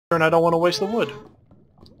and I don't want to waste the wood.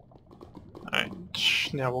 Alright,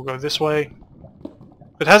 now we'll go this way.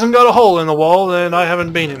 If it hasn't got a hole in the wall, then I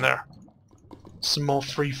haven't been in there. Some more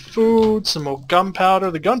free food, some more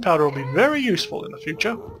gunpowder. The gunpowder will be very useful in the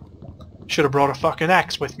future. Should have brought a fucking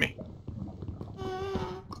axe with me.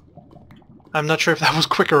 I'm not sure if that was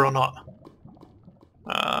quicker or not.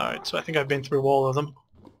 Alright, so I think I've been through all of them.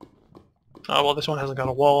 Oh, well, this one hasn't got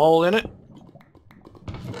a wall hole in it.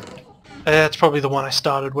 That's probably the one I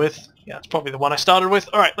started with. Yeah, it's probably the one I started with.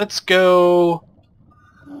 Alright, let's go...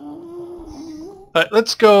 Alright,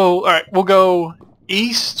 let's go... Alright, we'll go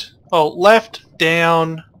east. Oh, left,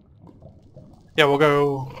 down... Yeah, we'll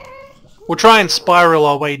go... We'll try and spiral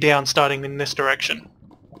our way down, starting in this direction.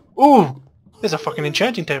 Ooh! There's a fucking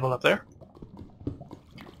enchanting table up there.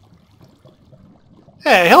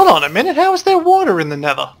 Hey, hold on a minute. How is there water in the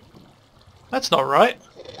nether? That's not right.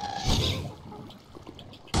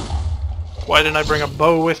 Why didn't I bring a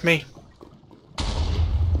bow with me?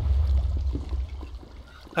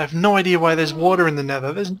 I have no idea why there's water in the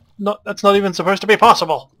nether. That's not even supposed to be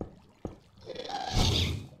possible.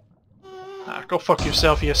 Ah, go fuck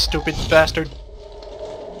yourself, you stupid bastard.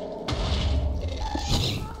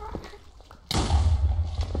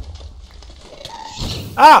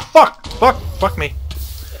 Ah, fuck! Fuck me.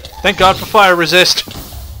 Thank God for fire resist.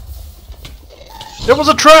 It was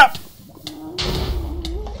a trap!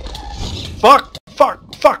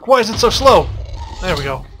 Fuck, why is it so slow? There we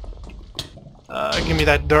go. Give me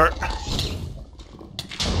that dirt.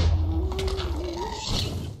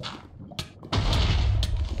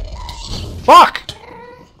 Fuck!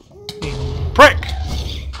 You prick!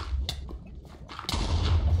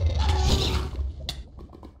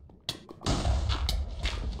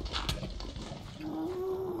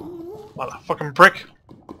 Motherfucking prick.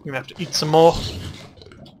 I'm gonna have to eat some more.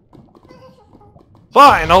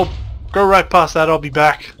 Fine, I'll go right past that, I'll be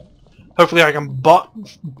back. Hopefully I can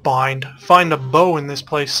find a bow in this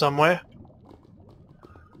place somewhere.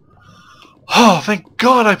 Oh, thank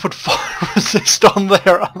God I put fire resist on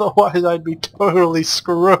there, otherwise I'd be totally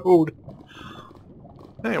screwed.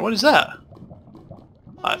 Hey, what is that?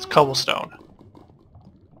 Ah, it's cobblestone.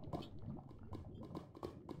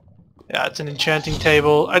 Yeah, it's an enchanting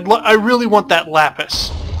table. I really want that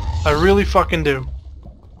lapis. I really fucking do.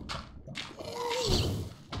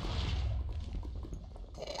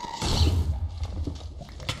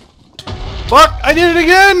 Fuck! I did it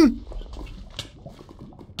again!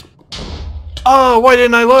 Oh, why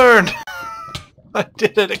didn't I learn? I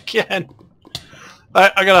did it again.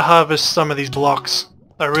 I gotta harvest some of these blocks.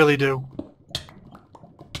 I really do.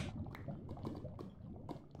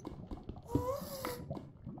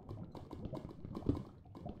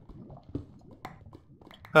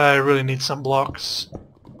 I really need some blocks.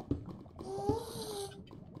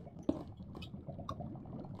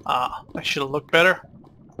 Ah, I should have looked better.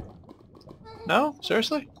 No?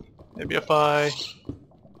 Seriously? Maybe if I...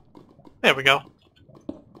 There we go.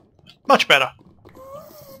 Much better.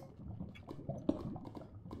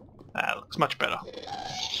 That looks much better.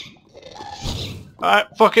 Alright,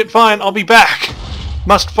 fuck it, fine, I'll be back.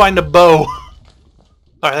 Must find a bow.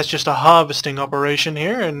 Alright, that's just a harvesting operation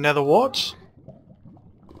here in Netherwart.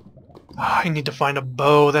 I need to find a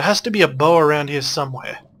bow. There has to be a bow around here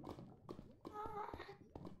somewhere.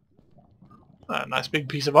 A nice big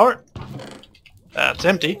piece of art. That's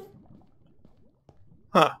empty.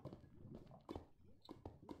 Huh.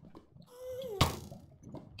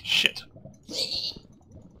 Shit.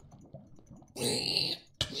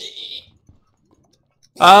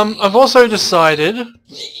 I've also decided,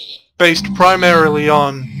 based primarily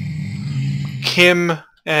on Kim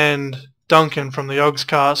and Duncan from the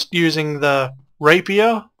Ogscast using the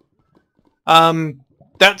rapier,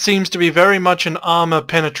 that seems to be very much an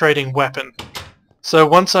armor-penetrating weapon. So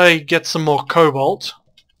once I get some more cobalt,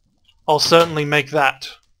 I'll certainly make that.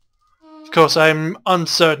 Of course, I'm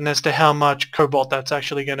uncertain as to how much cobalt that's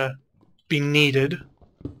actually going to be needed.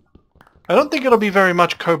 I don't think it'll be very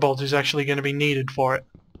much cobalt is actually going to be needed for it.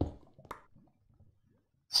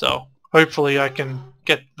 So, hopefully I can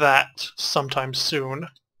get that sometime soon.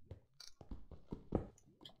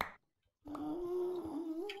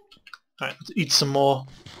 Alright, let's eat some more.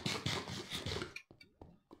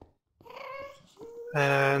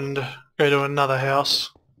 And go to another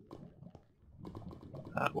house.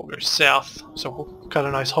 We'll go south. So we'll cut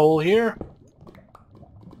a nice hole here.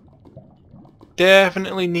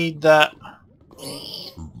 Definitely need that.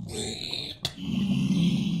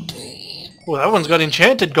 Oh, that one's got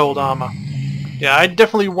enchanted gold armor. Yeah, I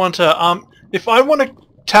definitely want to, if I want to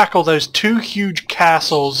tackle those two huge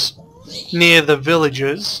castles near the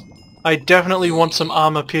villages, I definitely want some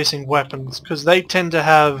armor-piercing weapons, because they tend to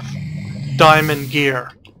have diamond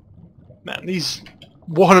gear. Man, these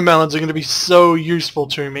watermelons are going to be so useful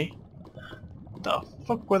to me. What the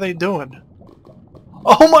fuck were they doing?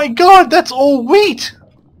 Oh my god, that's all wheat!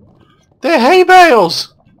 They're hay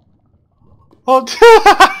bales! Oh,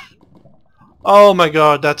 oh my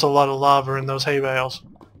god, that's a lot of lava in those hay bales.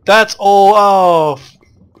 That's all... Oh...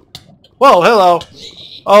 Whoa, hello!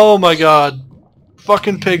 Oh my god.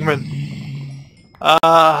 Fucking pigmen.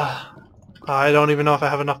 I don't even know if I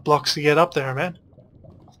have enough blocks to get up there, man.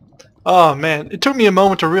 Oh man, it took me a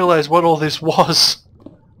moment to realize what all this was.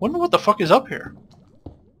 Wonder what the fuck is up here.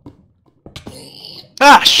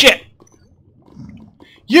 Ah, shit!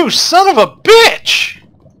 You son of a bitch!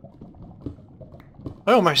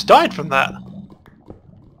 I almost died from that.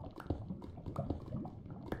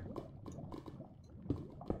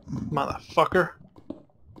 Motherfucker.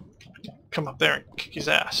 Come up there and kick his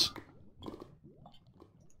ass.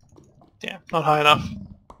 Damn, not high enough.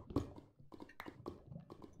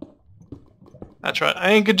 That's right,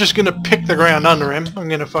 I ain't just gonna pick the ground under him. I'm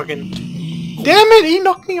gonna fucking... Damn it, he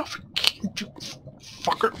knocked me off.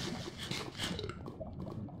 Fucker.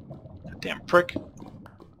 Damn prick.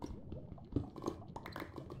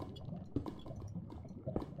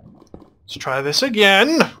 Let's try this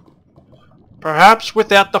again. Perhaps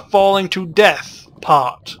without the falling to death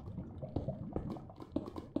part.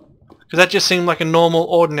 Because that just seemed like a normal,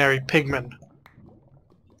 ordinary pigman.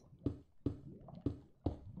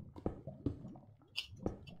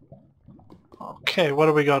 Okay, what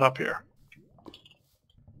do we got up here?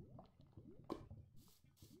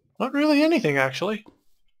 Not really anything, actually.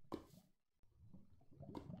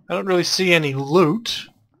 I don't really see any loot.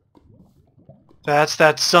 That's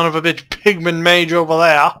that son of a bitch pigman mage over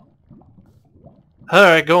there.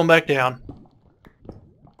 Alright, going back down.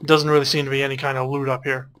 Doesn't really seem to be any kind of loot up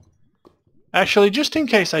here. Actually, just in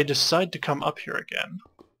case I decide to come up here again.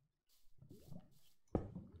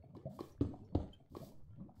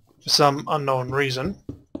 For some unknown reason.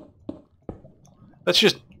 Let's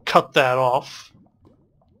just cut that off.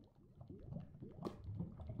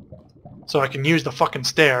 So I can use the fucking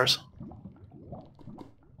stairs.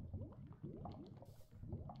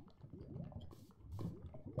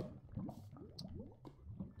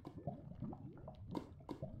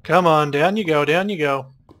 Come on, down you go, down you go.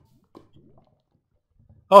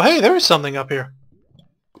 Oh hey, there is something up here.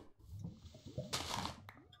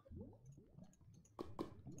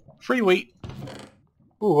 Free wheat.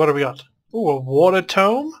 Ooh, what do we got? Ooh, a water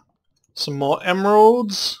tome. Some more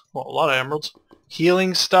emeralds. Well, a lot of emeralds.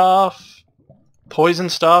 Healing staff. Poison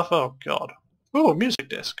staff. Oh god. Ooh, a music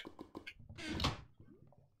disc.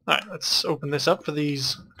 Alright, let's open this up for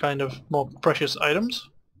these kind of more precious items.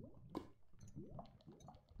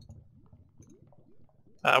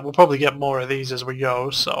 We'll probably get more of these as we go,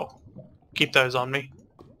 so keep those on me.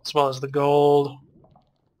 As well as the gold.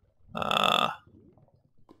 Put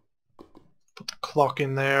the clock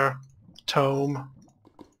in there. Tome.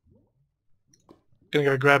 Gonna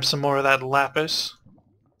go grab some more of that lapis.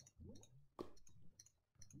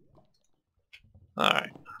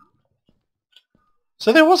 Alright.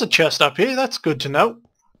 So there was a chest up here, that's good to know.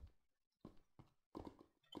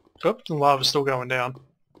 Oh, the lava's still going down.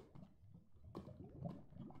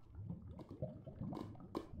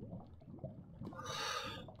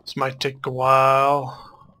 This might take a while.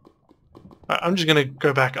 I'm just gonna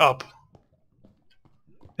go back up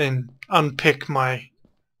and unpick my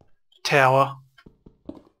tower.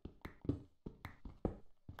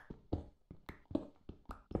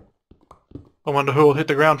 I wonder who will hit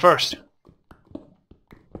the ground first.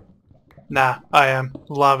 Nah, I am.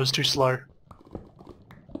 The lava's too slow.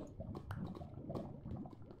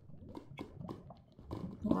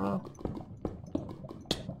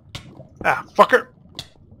 Ah, fucker!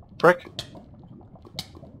 Prick.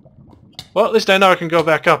 Well, at least I know I can go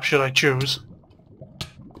back up should I choose.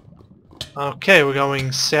 Okay, we're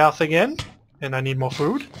going south again, and I need more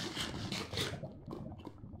food.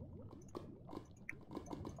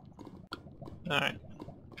 Alright.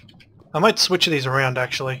 I might switch these around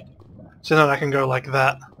actually, so then I can go like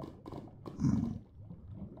that.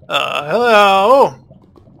 Hello!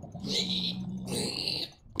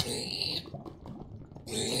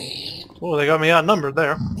 Oh, they got me outnumbered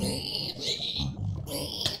there.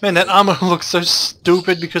 Man, that armor looks so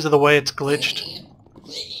stupid because of the way it's glitched.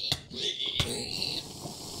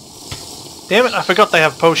 Damn it, I forgot they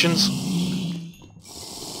have potions.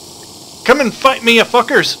 Come and fight me, you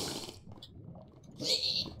fuckers!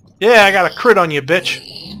 Yeah, I got a crit on you, bitch.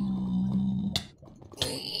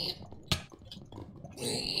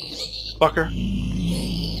 Fucker.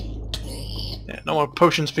 Yeah, Yeah, no more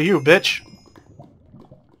potions for you, bitch.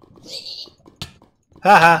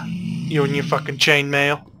 Haha, you and your fucking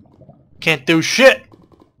chainmail. Can't do shit!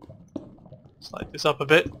 Slide this up a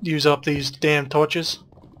bit, use up these damn torches.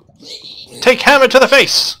 Take hammer to the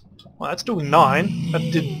face! Well, that's doing 9. That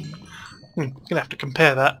did... gonna have to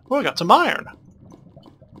compare that. Oh, I got some iron.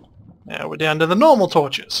 Now we're down to the normal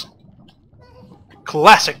torches.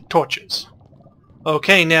 Classic torches.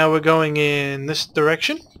 Okay, now we're going in this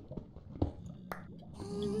direction.